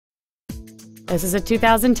This is a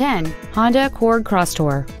 2010 Honda Accord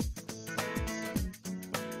Crosstour.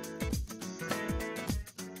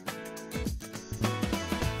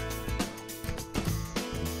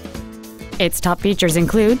 Its top features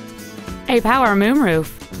include a power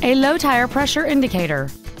moonroof, a low tire pressure indicator,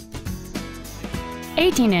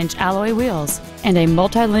 18-inch alloy wheels, and a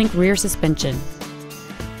multi-link rear suspension.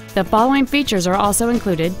 The following features are also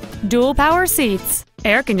included: dual power seats,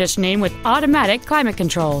 air conditioning with automatic climate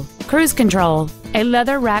control, cruise control, a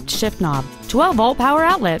leather-wrapped shift knob, 12-volt power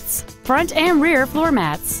outlets, front and rear floor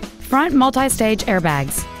mats, front multi-stage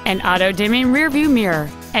airbags, an auto-dimming rear-view mirror,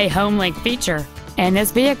 a home link feature, and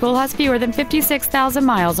this vehicle has fewer than 56,000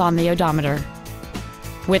 miles on the odometer.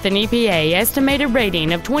 With an EPA estimated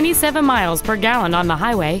rating of 27 miles per gallon on the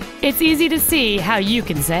highway, it's easy to see how you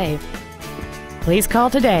can save. Please call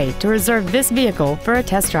today to reserve this vehicle for a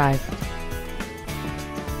test drive.